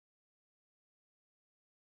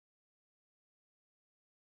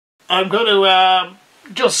I'm going to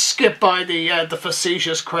just skip by the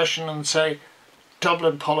facetious question and say,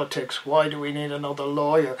 Dublin politics, why do we need another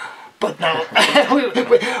lawyer? But now,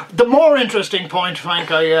 the more interesting point, Frank,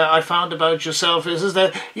 I found about yourself is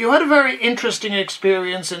that you had a very interesting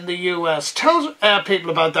experience in the US. Tell people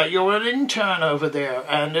about that. You were an intern over there,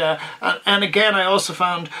 and again, I also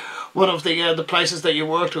found one of the places that you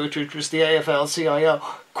worked with, which was the AFL-CIO,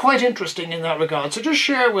 quite interesting in that regard. So just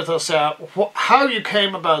share with us how you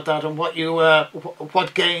came about that and what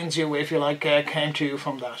gains you, if you like, came to you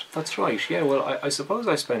from that. That's right, yeah. Well, I suppose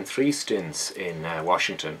I spent 3 stints in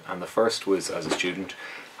Washington, and the first was as a student,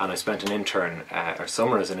 and I spent a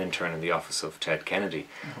summer as an intern in the office of Ted Kennedy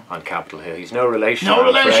on Capitol Hill. He's no relation, I'm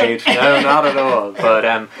afraid. No, not at all.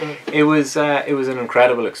 But it was an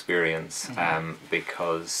incredible experience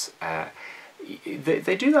because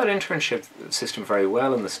they do that internship system very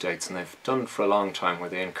well in the States, and they've done it for a long time, where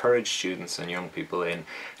they encourage students and young people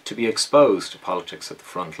to be exposed to politics at the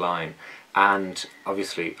front line. And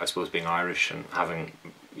obviously, I suppose, being Irish and having,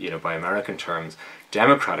 by American terms,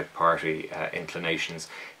 Democratic Party inclinations,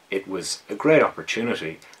 it was a great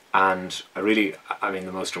opportunity. And I mean,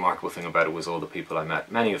 the most remarkable thing about it was all the people I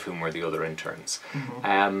met, many of whom were the other interns.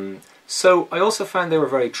 So I also found they were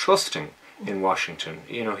very trusting in Washington.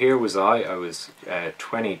 Here was I was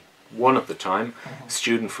 21 at the time,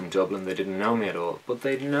 student from Dublin. They didn't know me at all, but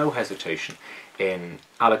they had no hesitation in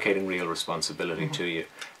allocating real responsibility to you.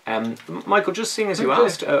 Michael, just seeing as you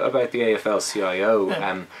asked about the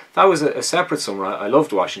AFL-CIO, that was a separate summer. I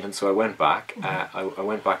loved Washington, so I went back. I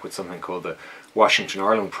went back with something called the Washington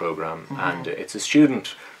Ireland Programme, and it's a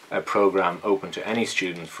student programme open to any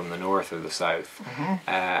student from the north or the south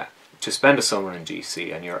to spend a summer in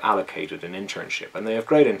DC, and you're allocated an internship. And they have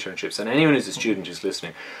great internships, and anyone who's a student who's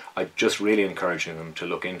listening, I'm just really encouraging them to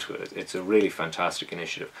look into it. It's a really fantastic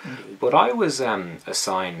initiative. But I was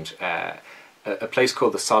assigned a place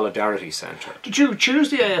called the Solidarity Centre. Did you choose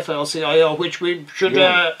the AFL-CIO, which we should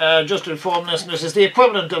just inform listeners is the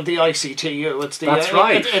equivalent of the ICTU? It's the, That's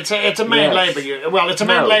right. It's a main Labour. Well, it's a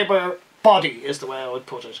main Labour body, is the way I would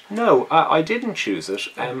put it. No, I didn't choose it.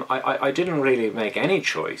 I didn't really make any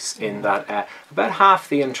choice in that about half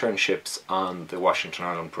the internships on the Washington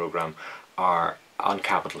Ireland programme are on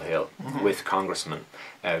Capitol Hill with congressmen,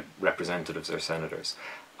 representatives or senators.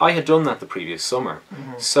 I had done that the previous summer,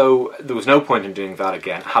 so there was no point in doing that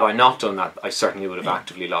again. Had I not done that, I certainly would have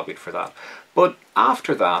actively lobbied for that. But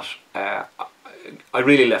after that, I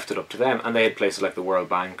really left it up to them, and they had places like the World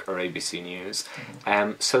Bank or ABC News.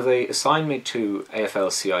 So they assigned me to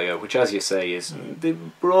AFL-CIO, which, as you say, is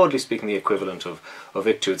broadly speaking the equivalent of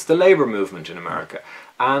ICTU. It's the labour movement in America,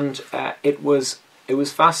 and it was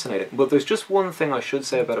fascinating. But there's just one thing I should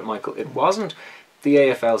say about it, Michael. It wasn't the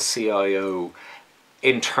AFL-CIO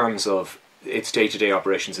in terms of its day-to-day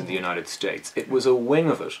operations in the United States. It was a wing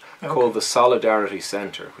of it called the Solidarity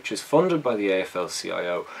Centre, which is funded by the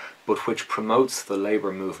AFL-CIO, but which promotes the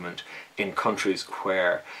labour movement in countries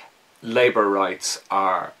where labour rights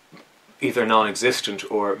are either non-existent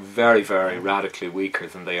or very, very radically weaker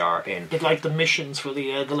than they are in. It's like the missions for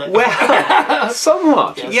the well,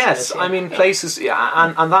 somewhat, yes. I mean, places,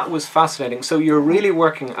 and that was fascinating. So you're really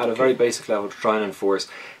working at a very basic level to try and enforce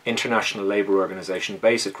International Labour Organization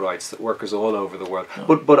basic rights that workers all over the world.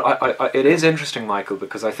 But it is interesting, Michael,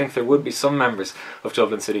 because I think there would be some members of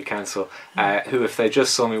Dublin City Council who, if they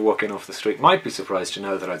just saw me walking off the street, might be surprised to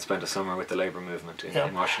know that I'd spent a summer with the labour movement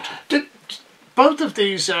in Washington. Both of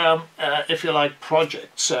these, if you like,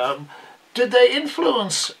 projects, did they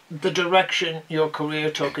influence the direction your career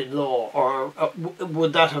took in law, or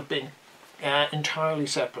would that have been entirely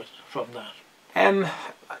separate from that?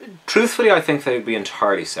 Truthfully, I think they would be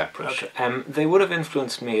entirely separate. They would have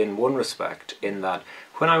influenced me in one respect, in that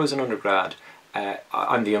when I was an undergrad,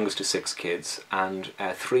 I'm the youngest of 6 kids, and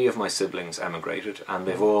 3 of my siblings emigrated, and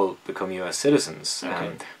they've all become US citizens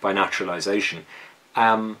by naturalisation.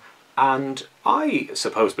 And I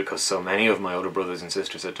suppose because so many of my older brothers and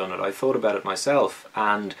sisters had done it, I thought about it myself,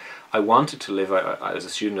 and I wanted to live, as a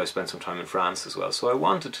student I spent some time in France as well, so I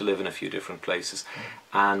wanted to live in a few different places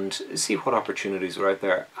and see what opportunities were out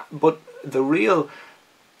there. But the real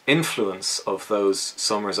influence of those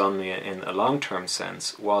summers on me in a long-term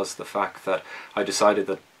sense was the fact that I decided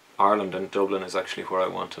that Ireland and Dublin is actually where I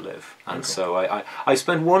want to live. And so I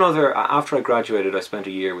spent after I graduated, I spent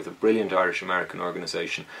a year with a brilliant Irish-American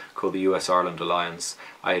organisation called the US-Ireland Alliance.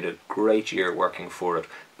 I had a great year working for it,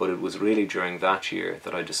 but it was really during that year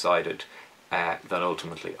that I decided that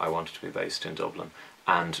ultimately I wanted to be based in Dublin.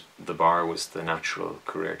 and the bar was the natural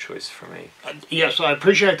career choice for me. Yes, I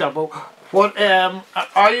appreciate that, but what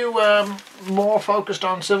are you more focused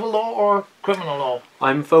on, civil law or criminal law?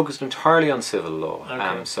 I'm focused entirely on civil law,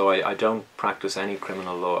 Okay. so I don't practice any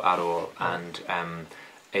criminal law at all, and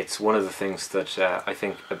it's one of the things that I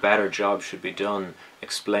think a better job should be done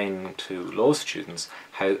explaining to law students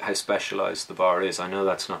how specialised the bar is. I know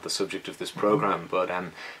that's not the subject of this programme, but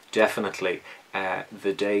definitely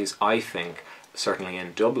the days, I think, certainly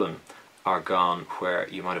in Dublin, are gone where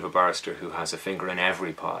you might have a barrister who has a finger in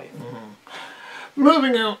every pie.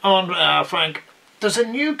 Moving on, Frank, there's a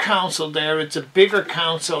new council there. It's a bigger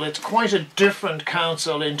council. It's quite a different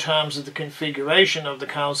council in terms of the configuration of the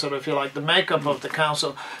council, if you like, the makeup of the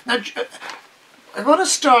council. Now, I want to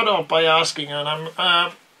start off by asking,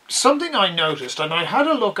 and something I noticed, and I had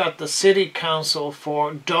a look at the City Council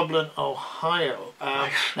for Dublin, Ohio.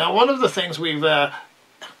 Now, one of the things we've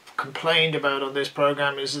complained about on this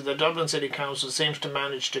programme is that the Dublin City Council seems to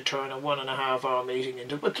manage to turn a 1.5 hour meeting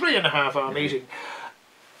into a 3.5 hour meeting.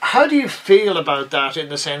 How do you feel about that, in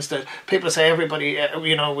the sense that people say everybody,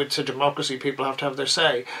 you know, it's a democracy, people have to have their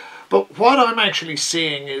say. But what I'm actually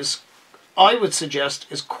seeing is, I would suggest,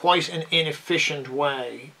 is quite an inefficient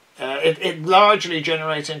way. It largely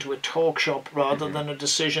generates into a talk shop rather than a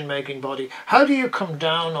decision-making body. How do you come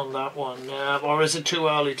down on that one, or is it too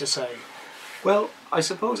early to say? Well, I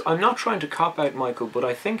suppose I'm not trying to cop out, Michael, but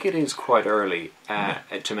I think it is quite early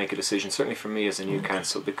to make a decision, certainly for me as a new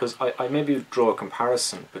council, because I maybe draw a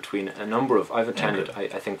comparison between a number of, I've attended, I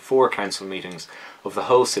think, 4 council meetings of the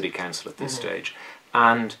whole City Council at this stage,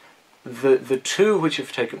 and the 2 which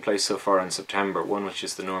have taken place so far in September, one which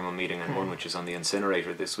is the normal meeting and one which is on the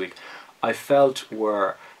incinerator this week, I felt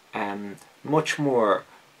were much more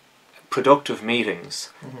productive meetings.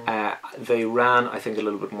 They ran, I think, a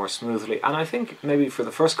little bit more smoothly, and I think maybe for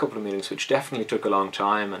the first couple of meetings, which definitely took a long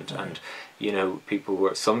time, and you know,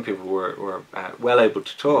 some people were well able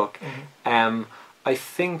to talk. I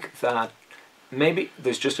think that maybe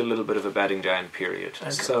there's just a little bit of a bedding down period. Okay.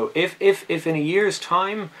 So if in a year's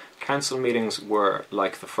time council meetings were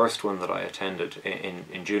like the first one that I attended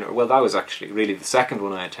in June, or well, that was actually really the second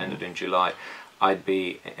one I attended in July, I'd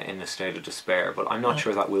be in a state of despair, but I'm not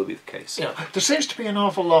sure that will be the case. Yeah, there seems to be an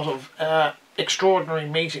awful lot of extraordinary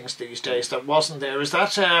meetings these days that wasn't there. Is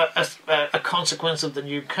that a consequence of the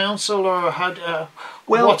new council, or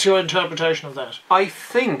well, what's your interpretation of that? I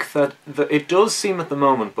think that it does seem at the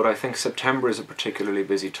moment, but I think September is a particularly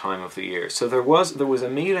busy time of the year. So there was a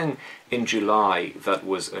meeting in July that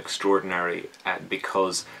was extraordinary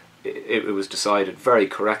because it was decided very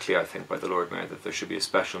correctly, I think, by the Lord Mayor that there should be a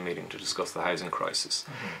special meeting to discuss the housing crisis.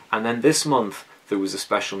 And then this month there was a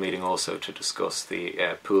special meeting also to discuss the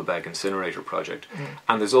Poolbeg incinerator project.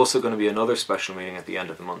 And there's also going to be another special meeting at the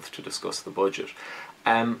end of the month to discuss the budget.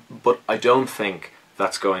 But I don't think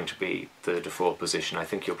that's going to be the default position. I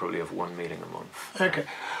think you'll probably have one meeting a month. Okay.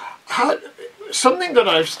 Something that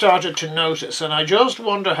I've started to notice, and I just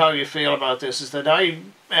wonder how you feel about this, is that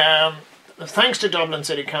thanks to Dublin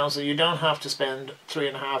City Council, you don't have to spend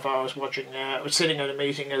 3.5 hours watching, sitting at a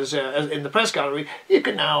meeting as in the press gallery. You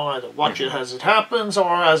can now either watch it as it happens,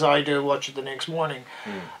 or as I do, watch it the next morning.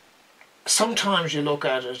 Sometimes you look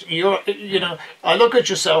at it, you know, I look at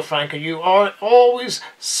yourself, Frank, and you are always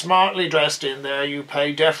smartly dressed in there. You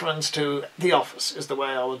pay deference to the office, is the way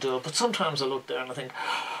I would do it. But sometimes I look there and I think,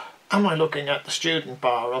 am I looking at the student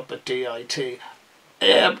bar up at DIT?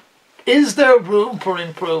 Is there room for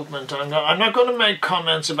improvement? I'm not going to make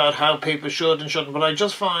comments about how people should and shouldn't, but I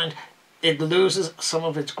just find it loses some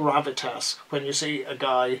of its gravitas when you see a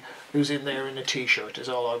guy who's in there in a t-shirt, is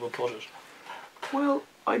all I would put it. Well,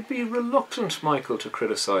 I'd be reluctant, Michael, to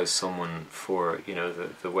criticise someone for, you know,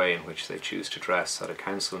 the way in which they choose to dress at a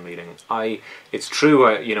council meeting. It's true,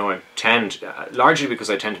 I tend, largely because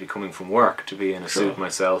I tend to be coming from work, to be in a suit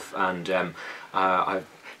myself, and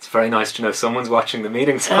it's very nice to know someone's watching the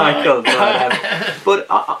meetings, Michael. But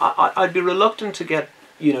I'd be reluctant to get,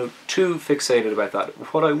 you know, too fixated about that.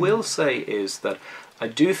 What I will say is that I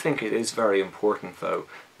do think it is very important, though,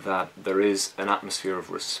 that there is an atmosphere of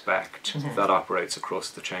respect that operates across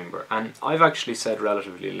the chamber. And I've actually said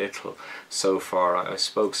relatively little so far. I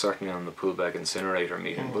spoke certainly on the Poolbeg incinerator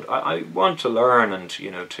meeting, but I want to learn and, you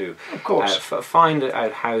know, to find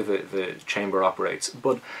out how the chamber operates.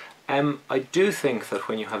 But I do think that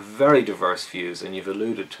when you have very diverse views, and you've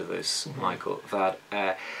alluded to this, Michael, that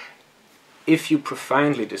if you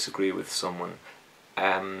profoundly disagree with someone,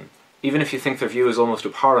 even if you think their view is almost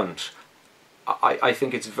abhorrent, I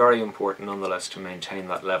think it's very important nonetheless to maintain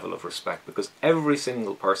that level of respect, because every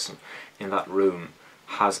single person in that room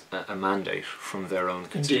has a mandate from their own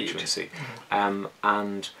constituency.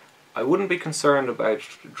 And I wouldn't be concerned about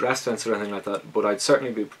dress sense or anything like that, but I'd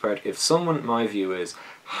certainly be prepared. If someone, my view is,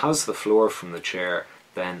 has the floor from the chair,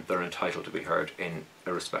 then they're entitled to be heard in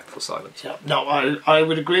a respectful silence. Yeah. No, I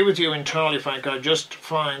would agree with you entirely, Frank. I just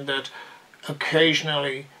find that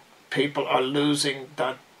occasionally people are losing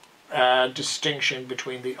that distinction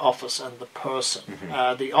between the office and the person.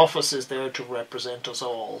 The office is there to represent us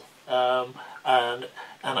all, and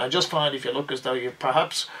I just find if you look as though you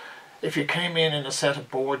perhaps, if you came in a set of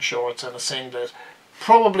board shorts and a singlet,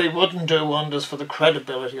 probably wouldn't do wonders for the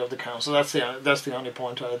credibility of the council. That's the only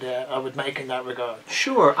point I would make in that regard.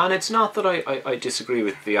 Sure, and it's not that I disagree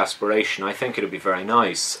with the aspiration. I think it would be very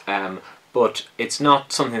nice, but it's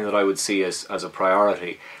not something that I would see as a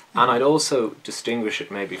priority. And I'd also distinguish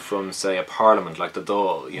it maybe from, say, a parliament like the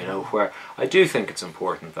Dáil, you know, where I do think it's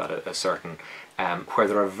important that a certain, where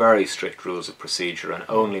there are very strict rules of procedure and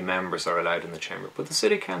only members are allowed in the chamber. But the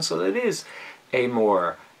City Council, it is a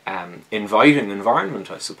more inviting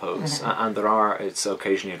environment, I suppose, and it's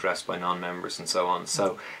occasionally addressed by non-members and so on.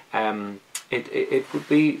 So it would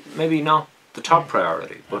be maybe not the top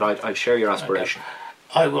priority, but I'd share your aspiration. Okay.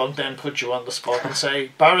 I won't then put you on the spot and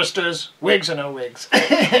say, barristers, wigs or no wigs?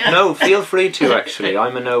 No, feel free to, actually.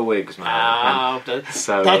 I'm a no wigs man.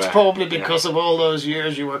 So, that's probably because of all those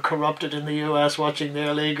years you were corrupted in the US watching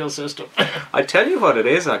their legal system. I tell you what it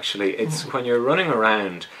is, actually. It's when you're running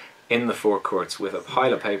around in the forecourts with a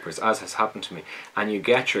pile of papers, as has happened to me, and you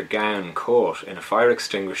get your gown caught in a fire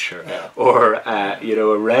extinguisher or you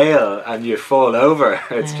know, a rail, and you fall over.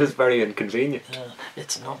 It's just very inconvenient.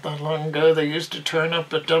 It's not that long ago they used to turn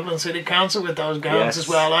up at Dublin City Council with those gowns as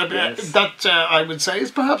well. That I would say is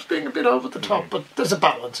perhaps being a bit over the top, but there's a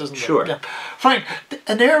balance, isn't there? Sure. Yeah. Frank,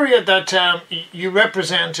 an area that you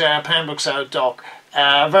represent, Pembroke South Dock,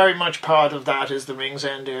 very much part of that is the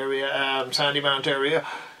Ringsend area, Sandymount area.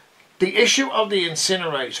 The issue of the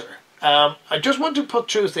incinerator, I just want to put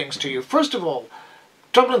two things to you. First of all,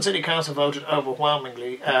 Dublin City Council voted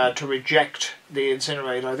overwhelmingly to reject the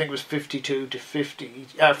incinerator. I think it was 52 to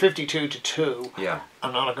 2. Yeah.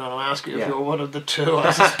 I'm not going to ask you if you're one of the two. I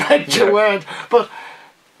suspect you weren't. But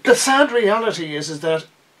the sad reality is that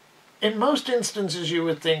in most instances you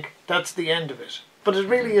would think that's the end of it. But it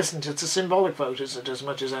really isn't. It's a symbolic vote, is it, as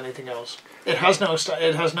much as anything else? It has no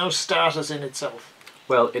status in itself.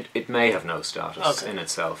 Well, it may have no status in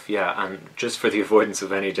itself, and just for the avoidance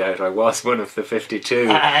of any doubt, I was one of the 52,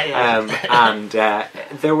 and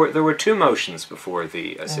there were two motions before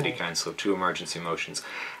the City Council, two emergency motions.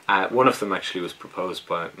 One of them actually was proposed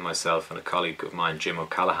by myself and a colleague of mine, Jim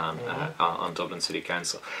O'Callaghan, on Dublin City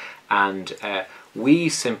Council, and we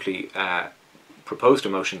simply proposed a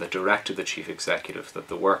motion that directed the Chief Executive that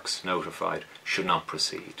the works notified should not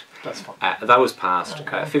proceed. That's fine. That was passed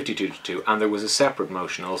 52 to 2, and there was a separate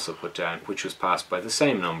motion also put down which was passed by the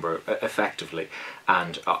same number effectively,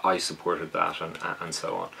 and I supported that and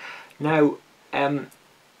so on. Now,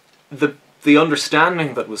 the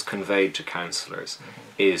understanding that was conveyed to councillors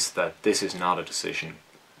is that this is not a decision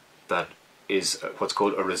that is what's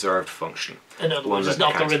called a reserved function. In other words, it's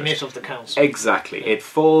not the remit of the council. Exactly. It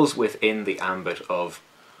falls within the ambit of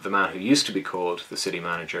the man who used to be called the city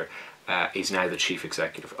manager. He's now the chief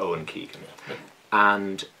executive, Owen Keegan.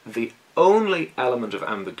 And the only element of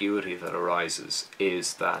ambiguity that arises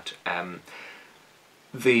is that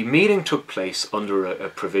the meeting took place under a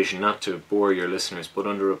provision, not to bore your listeners, but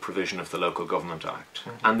under a provision of the Local Government Act.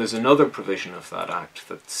 And there's another provision of that Act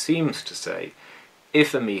that seems to say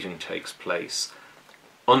if a meeting takes place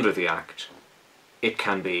under the Act, it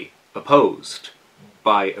can be opposed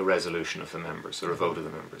by a resolution of the members or a vote of the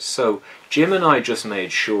members. So Jim and I just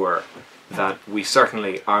made sure that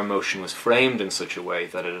our motion was framed in such a way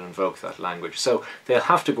that it invoked that language. So they'll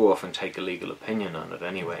have to go off and take a legal opinion on it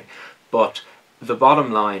anyway. But the bottom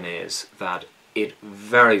line is that it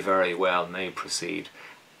very, very well may proceed,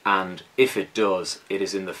 and if it does, it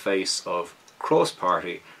is in the face of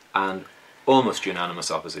cross-party and almost unanimous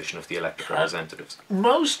opposition of the elected representatives.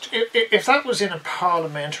 If that was in a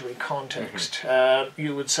parliamentary context,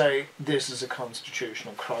 you would say this is a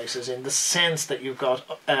constitutional crisis in the sense that you've got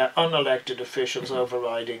unelected officials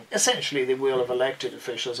overriding essentially the will of elected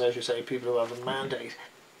officials, as you say, people who have a mandate.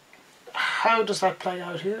 How does that play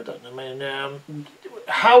out here then? I mean,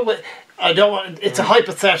 I don't want. It's a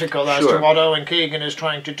hypothetical as to what Owen Keegan is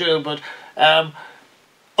trying to do, but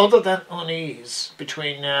other than unease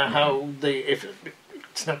between how if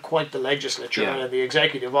it's not quite the legislature and the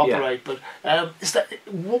executive operate, but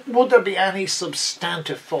would there be any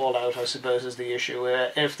substantive fallout? I suppose is the issue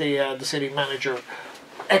if the city manager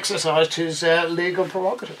exercised his legal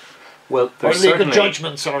prerogative. Well, or legal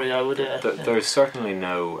judgment, sorry, I would... There's certainly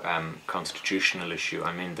no constitutional issue.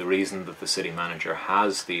 I mean, the reason that the city manager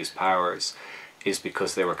has these powers is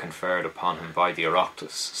because they were conferred upon him by the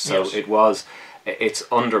Oireachtas. So yes. It's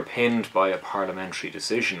underpinned by a parliamentary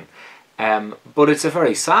decision. But it's a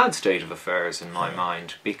very sad state of affairs in my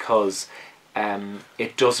mind, because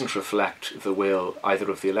it doesn't reflect the will either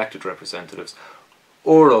of the elected representatives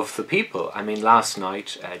or of the people. I mean, last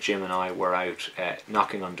night Jim and I were out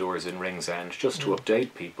knocking on doors in Ringsend just to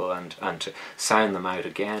update people and to sound them out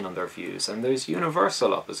again on their views, and there's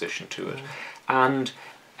universal opposition to it. And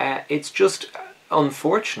it's just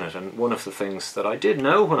unfortunate, and one of the things that I did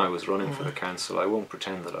know when I was running for the council, I won't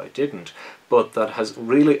pretend that I didn't, but that has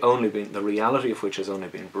really only been, the reality of which has only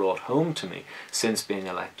been brought home to me since being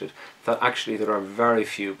elected, that actually there are very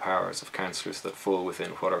few powers of councillors that fall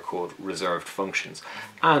within what are called reserved functions.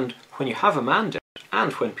 And when you have a mandate,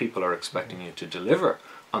 and when people are expecting you to deliver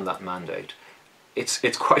on that mandate,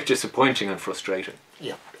 it's quite disappointing and frustrating.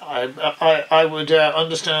 Yeah, I would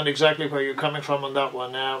understand exactly where you're coming from on that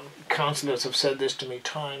one. Councillors have said this to me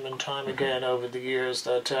time and time again over the years,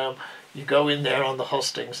 that you go in there on the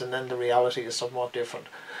hustings and then the reality is somewhat different.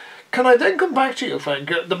 Can I then come back to you,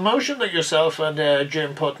 Frank? The motion that yourself and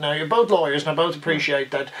Jim put, now you're both lawyers and I both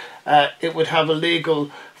appreciate that it would have a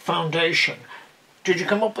legal foundation. Did you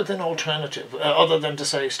come up with an alternative other than to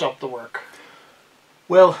say stop the work?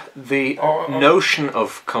 Well, the notion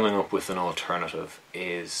of coming up with an alternative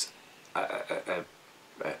is,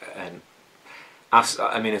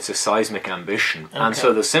 it's a seismic ambition. Okay. And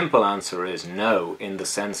so the simple answer is no, in the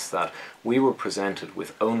sense that we were presented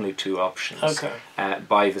with only two options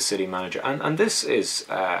by the city manager. And this is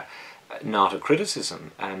not a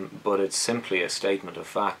criticism, but it's simply a statement of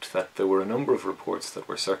fact that there were a number of reports that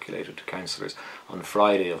were circulated to councillors on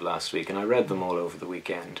Friday of last week, and I read them all over the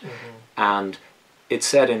weekend. And it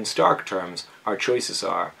said in stark terms, our choices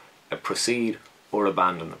are proceed or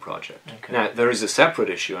abandon the project. Okay. Now, there is a separate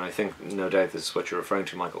issue, and I think no doubt this is what you're referring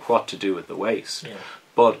to, Michael, what to do with the waste. Yeah.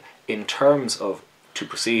 But in terms of to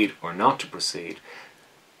proceed or not to proceed,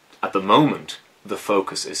 at the moment, the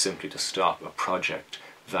focus is simply to stop a project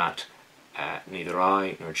that neither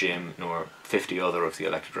I, nor Jim, nor 50 other of the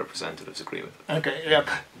elected representatives agree with. Okay, yeah.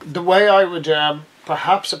 The way I would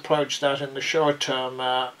perhaps approach that in the short term,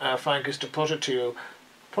 Frank, is to put it to you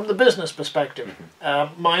from the business perspective.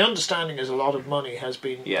 My understanding is a lot of money has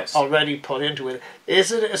been already put into it.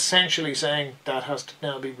 Is it essentially saying that has to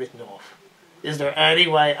now be written off? Is there any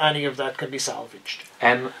way any of that can be salvaged?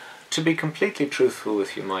 To be completely truthful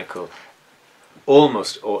with you, Michael,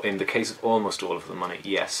 almost, or in the case of almost all of the money,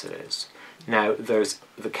 yes, it is. Now,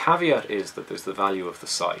 the caveat is that there's the value of the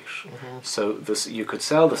site. So you could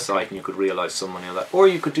sell the site and you could realise some money on that, or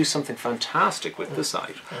you could do something fantastic with the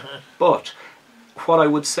site. But what I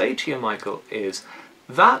would say to you, Michael, is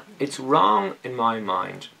that it's wrong in my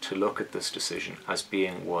mind to look at this decision as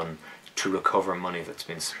being one to recover money that's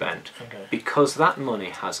been spent, because that money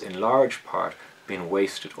has in large part been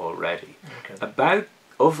wasted already. About,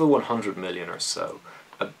 of the 100 million or so,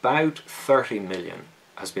 about 30 million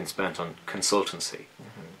has been spent on consultancy,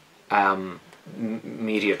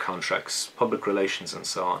 media contracts, public relations and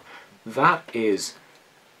so on. That is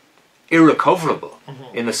irrecoverable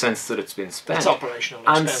in the sense that it's been spent. It's operational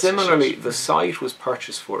expenses. And similarly, the site was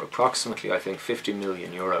purchased for approximately, I think, 50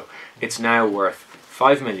 million euro. It's now worth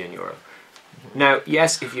 5 million euro. Now,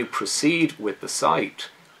 yes, if you proceed with the site,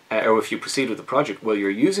 or if you proceed with the project, well, you're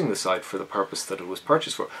using the site for the purpose that it was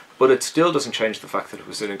purchased for, but it still doesn't change the fact that it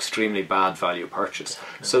was an extremely bad value purchase.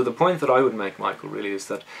 So the point that I would make, Michael, really is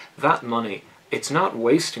that that money, it's not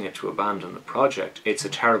wasting it to abandon the project. It's a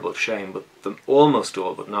terrible shame, but almost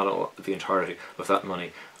all, but not all, the entirety of that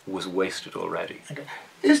money was wasted already.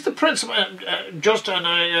 Is the principle,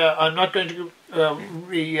 I'm not going to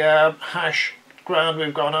rehash ground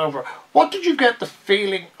we've gone over. What did you get the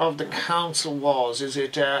feeling of the council was? Is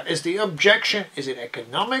it is the objection? Is it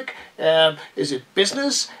economic? Is it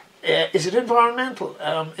business? Is it environmental?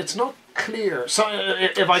 It's not clear. So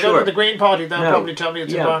if I go to the Green Party, they'll probably tell me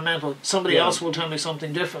it's environmental. Somebody else will tell me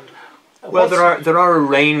something different. Well, there are a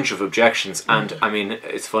range of objections, and I mean,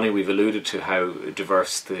 it's funny, we've alluded to how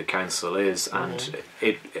diverse the council is, and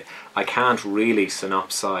I can't really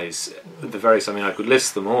synopsise the various, I mean, I could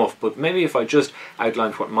list them off, but maybe if I just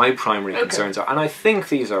outlined what my primary concerns are, and I think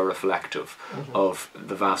these are reflective of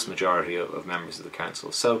the vast majority of members of the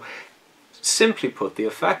council. So, simply put, the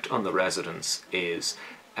effect on the residents is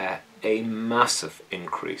a massive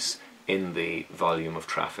increase in the volume of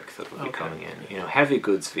traffic that will be coming in. You know, heavy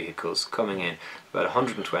goods vehicles coming in, about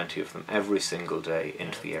 120 of them every single day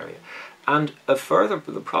into the area. And the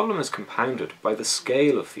problem is compounded by the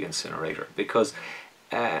scale of the incinerator, because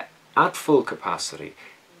at full capacity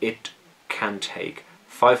it can take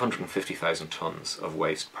 550,000 tonnes of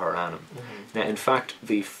waste per annum. Now, in fact,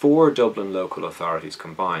 the 4 Dublin local authorities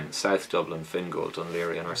combined, South Dublin, Fingal,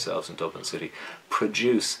 Dunleary and ourselves in Dublin City,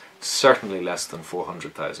 produce certainly less than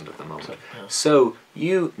 400,000 at the moment. So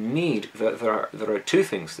you need, there are 2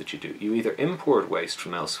 things that you do. You either import waste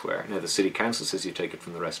from elsewhere. Now, the City Council says you take it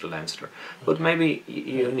from the rest of Leinster, but maybe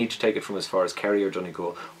you need to take it from as far as Kerry or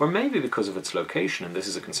Donegal, or maybe because of its location, and this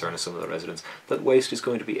is a concern of some of the residents, that waste is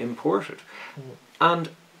going to be imported. And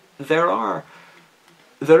there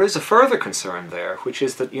is a further concern there, which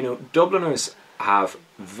is that, you know, Dubliners have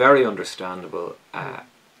very understandable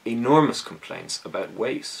enormous complaints about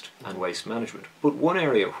waste and waste management. But one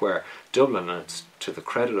area where Dublin, and it's to the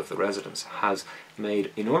credit of the residents, has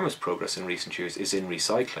made enormous progress in recent years is in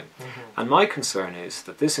recycling. And my concern is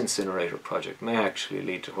that this incinerator project may actually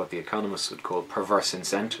lead to what the economists would call perverse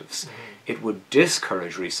incentives. It would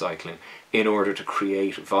discourage recycling in order to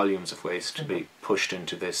create volumes of waste to be pushed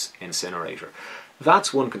into this incinerator.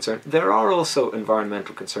 That's one concern. There are also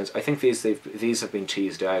environmental concerns. I think these have been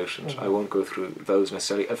teased out, and I won't go through those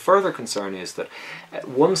necessarily. A further concern is that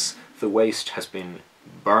once the waste has been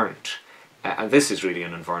burnt, and this is really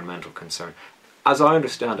an environmental concern, as I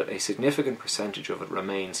understand it, a significant percentage of it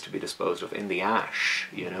remains to be disposed of in the ash,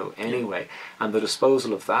 you know, anyway, and the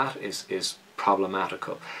disposal of that is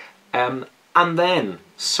problematical. And then,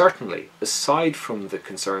 certainly, aside from the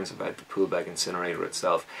concerns about the Poolbeg incinerator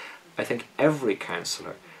itself, I think every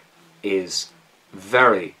councillor is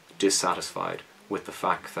very dissatisfied with the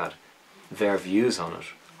fact that their views on it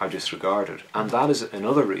are disregarded, and that is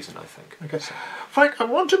another reason, I think. Okay. Frank, I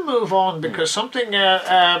want to move on because something,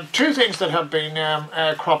 2 things that have been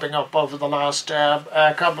cropping up over the last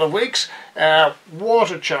couple of weeks.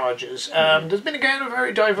 Water charges. There's been again a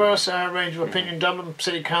very diverse range of opinion. Dublin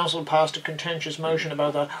City Council passed a contentious motion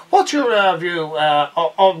about that. What's your view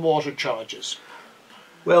on water charges?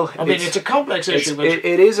 Well, I mean, it's a complex issue, but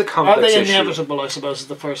it is a complex issue. Are they inevitable, I suppose, is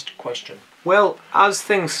the first question. Well, as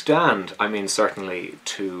things stand, I mean, certainly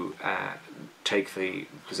to take the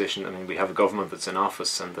position, I mean, we have a government that's in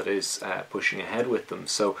office and that is pushing ahead with them.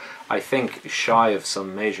 So I think, shy of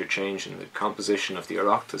some major change in the composition of the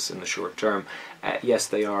Oireachtas in the short term, yes,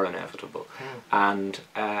 they are inevitable. And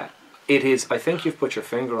it is, I think you've put your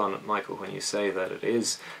finger on it, Michael, when you say that it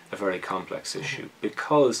is a very complex issue,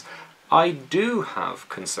 because I do have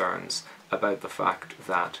concerns about the fact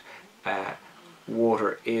that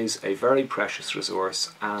water is a very precious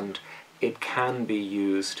resource and it can be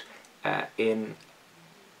used in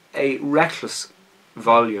a reckless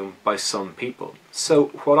volume by some people. So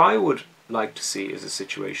what I would like to see is a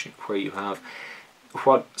situation where you have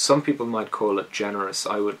what some people might call it generous,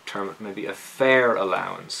 I would term it maybe a fair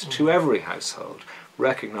allowance to every household,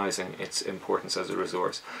 recognising its importance as a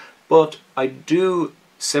resource. But I do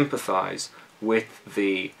sympathise with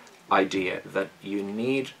the idea that you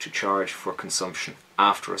need to charge for consumption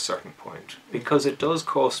after a certain point, because it does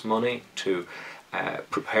cost money to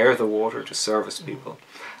prepare the water to service people.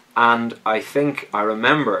 And I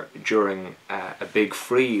remember during a big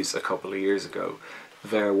freeze a couple of years ago,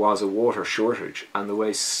 there was a water shortage, and the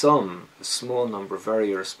way a small number of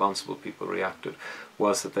very irresponsible people reacted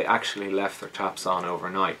was that they actually left their taps on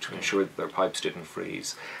overnight to ensure that their pipes didn't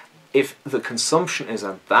freeze. If the consumption is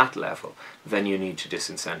at that level, then you need to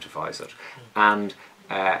disincentivise it. And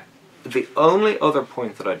the only other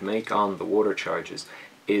point that I'd make on the water charges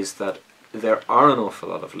is that there are an awful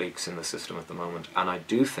lot of leaks in the system at the moment, and I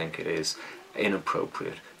do think it is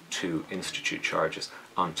inappropriate to institute charges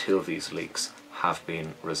until these leaks have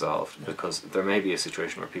been resolved, because there may be a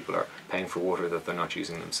situation where people are paying for water that they're not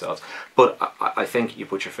using themselves. But I think you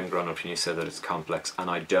put your finger on it when you said that it's complex, and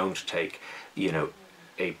I don't take, you know,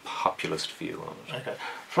 a populist view on it. Okay.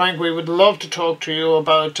 Frank, we would love to talk to you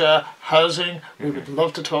about housing. We would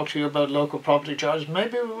love to talk to you about local property charges.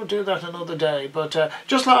 Maybe we will do that another day. But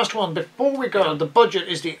just last one, before we go, the budget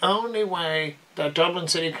is the only way that Dublin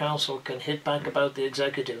City Council can hit back about the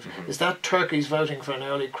executive. Is that turkeys voting for an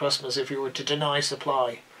early Christmas if you were to deny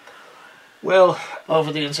supply? Well,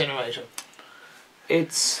 over the incinerator.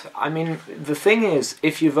 I mean, the thing is,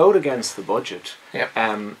 if you vote against the budget, yep,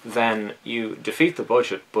 then you defeat the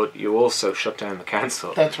budget, but you also shut down the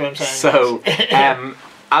council. That's what I'm saying. So,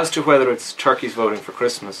 as to whether it's turkeys voting for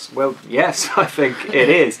Christmas, well, yes, I think it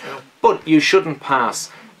is. But you shouldn't pass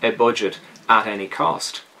a budget at any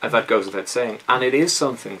cost. that goes without saying. And it is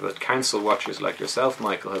something that council watchers like yourself,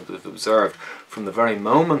 Michael, have observed from the very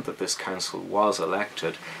moment that this council was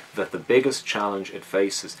elected, that the biggest challenge it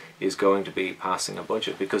faces is going to be passing a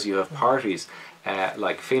budget, because you have parties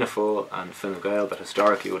like Fianna Fáil and Fine Gael that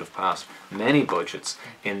historically would have passed many budgets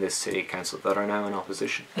in this city council that are now in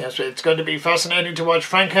opposition. Yes, it's going to be fascinating to watch.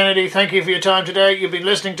 Frank Kennedy, thank you for your time today. You've been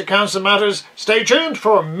listening to Council Matters. Stay tuned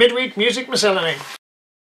for midweek music miscellany.